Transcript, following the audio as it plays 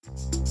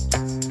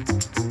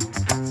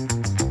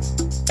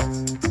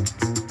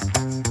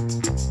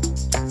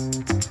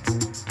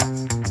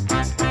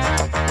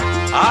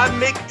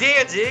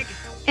Danzig.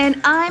 And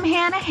I'm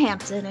Hannah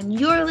Hampton, and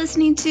you're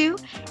listening to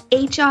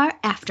HR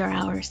After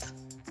Hours.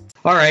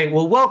 All right.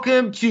 Well,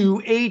 welcome to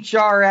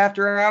HR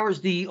After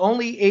Hours, the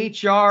only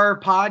HR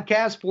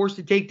podcast forced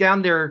to take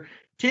down their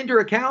Tinder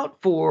account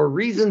for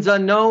reasons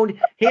unknown.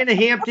 Hannah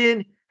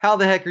Hampton, how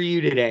the heck are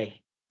you today?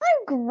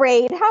 I'm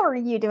great. How are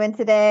you doing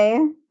today?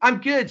 I'm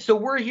good. So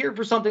we're here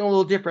for something a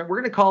little different.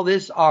 We're going to call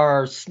this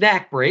our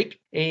snack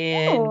break.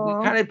 And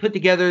we kind of put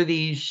together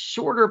these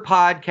shorter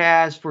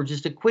podcasts for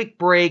just a quick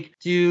break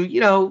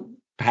to,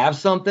 have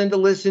something to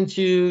listen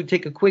to,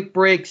 take a quick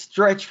break,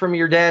 stretch from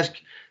your desk,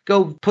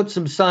 go put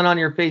some sun on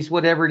your face,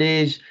 whatever it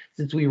is,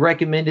 since we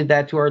recommended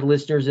that to our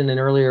listeners in an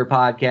earlier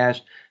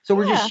podcast. So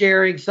we're just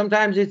sharing.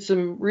 Sometimes it's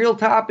some real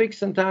topics,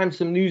 sometimes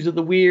some news of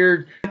the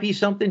weird, maybe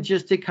something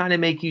just to kind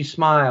of make you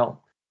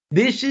smile.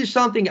 This is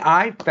something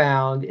I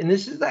found, and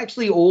this is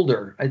actually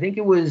older. I think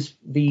it was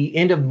the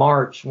end of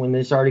March when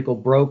this article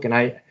broke, and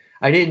I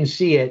didn't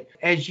see it.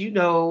 As you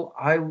know,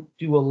 I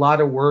do a lot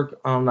of work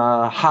on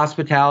the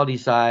hospitality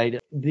side.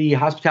 The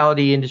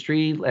hospitality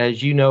industry,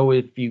 as you know,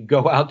 if you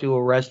go out to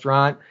a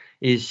restaurant,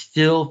 is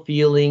still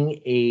feeling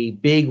a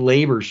big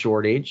labor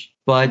shortage.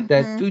 But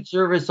that food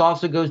service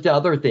also goes to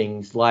other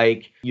things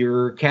like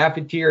your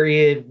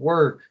cafeteria at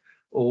work,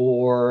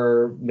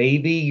 or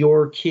maybe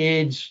your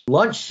kids'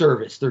 lunch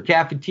service, their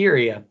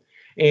cafeteria.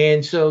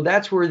 And so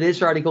that's where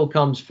this article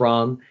comes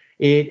from.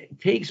 It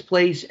takes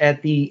place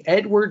at the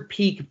Edward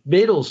Peak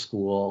Middle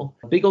School,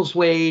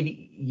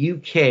 Biggleswade,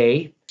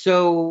 UK.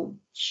 So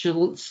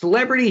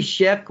celebrity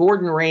chef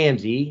Gordon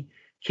Ramsay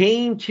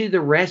came to the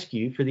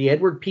rescue for the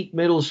Edward Peak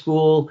Middle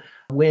School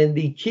when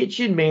the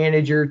kitchen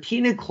manager,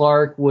 Tina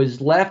Clark,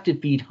 was left to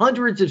feed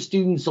hundreds of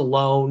students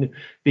alone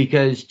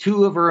because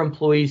two of her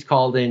employees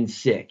called in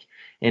sick.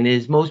 And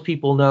as most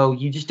people know,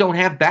 you just don't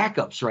have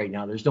backups right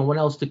now. There's no one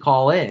else to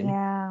call in.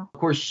 Yeah. Of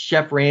course,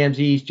 Chef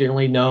Ramsay is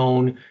generally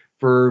known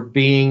for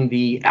being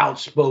the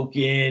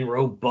outspoken,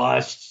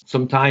 robust,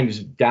 sometimes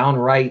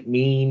downright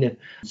mean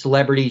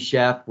celebrity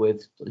chef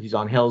he's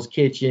on Hell's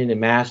Kitchen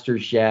and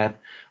MasterChef.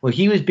 Well,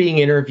 he was being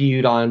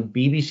interviewed on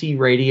BBC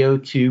Radio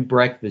 2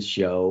 Breakfast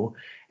Show,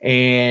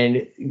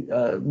 and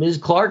Ms.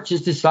 Clark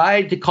just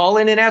decided to call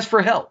in and ask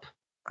for help.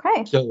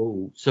 Okay.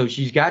 So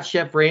she's got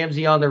Chef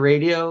Ramsay on the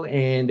radio,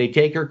 and they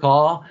take her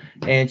call,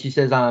 and she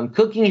says, "I'm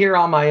cooking here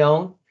on my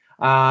own.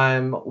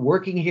 I'm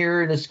working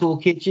here in the school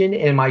kitchen,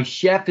 and my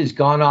chef has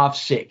gone off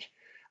sick.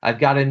 I've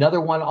got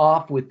another one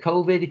off with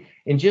COVID,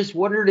 and just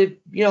wondered if,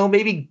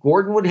 maybe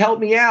Gordon would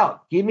help me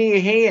out. Give me a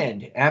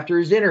hand after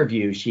his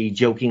interview," she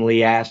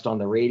jokingly asked on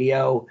the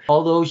radio.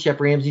 Although Chef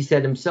Ramsay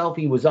said himself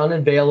he was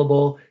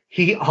unavailable,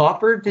 he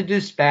offered to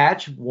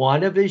dispatch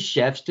one of his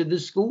chefs to the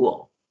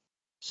school.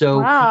 So,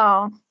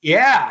 wow.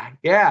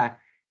 Yeah.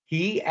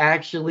 He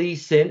actually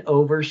sent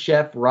over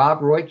Chef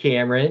Rob Roy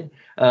Cameron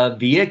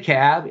via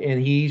cab,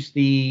 and he's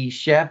the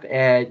chef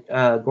at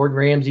Gordon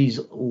Ramsay's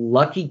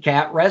Lucky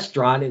Cat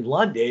restaurant in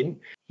London.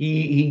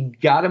 He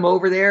got him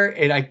over there,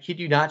 and I kid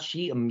you not,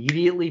 she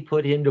immediately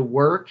put him to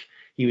work.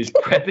 He was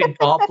prepping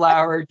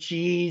cauliflower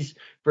cheese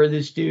for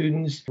the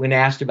students. When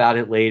asked about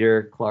it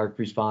later, Clark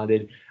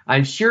responded,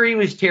 "I'm sure he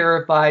was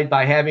terrified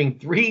by having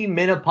 3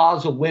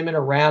 menopausal women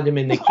around him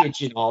in the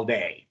kitchen all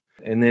day."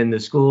 And then the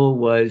school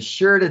was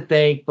sure to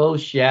thank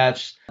both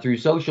chefs through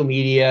social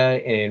media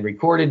and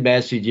recorded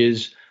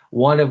messages,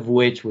 one of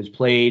which was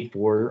played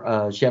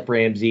for Chef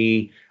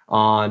Ramsay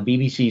on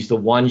BBC's The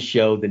One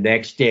Show the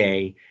next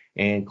day.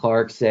 And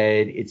Clark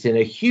said, "It's in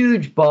a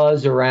huge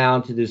buzz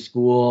around to the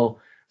school,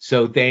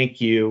 so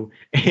thank you."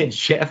 And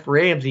Chef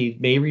Ramsay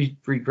may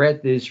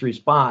regret this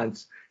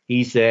response.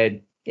 He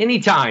said,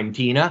 "Anytime,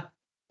 Tina."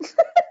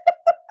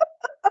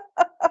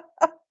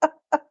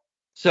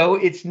 So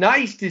it's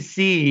nice to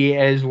see,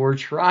 as we're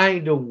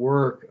trying to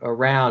work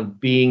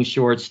around being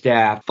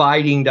short-staffed,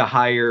 fighting to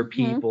hire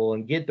people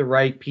and get the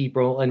right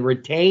people and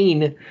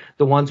retain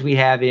the ones we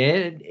have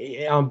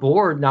on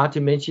board, not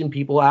to mention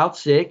people out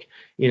sick.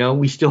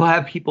 We still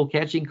have people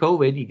catching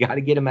COVID. You got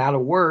to get them out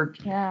of work.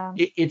 Yeah.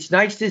 It's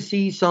nice to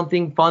see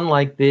something fun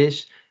like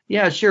this.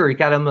 Yeah, sure, it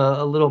got them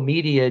a little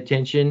media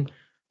attention,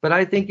 but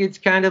I think it's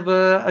kind of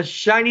a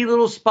shiny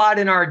little spot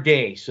in our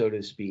day, so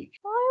to speak.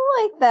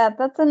 I like that.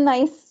 That's a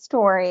nice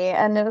story,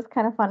 and it was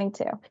kind of funny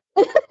too.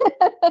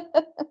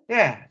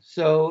 Yeah,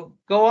 so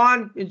go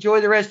on,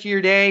 enjoy the rest of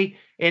your day.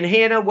 And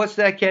Hannah, what's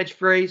that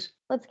catchphrase?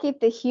 Let's keep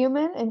the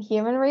human in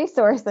human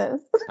resources.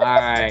 All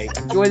right,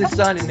 enjoy the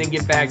sun and then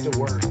get back to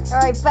work. All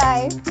right,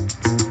 bye.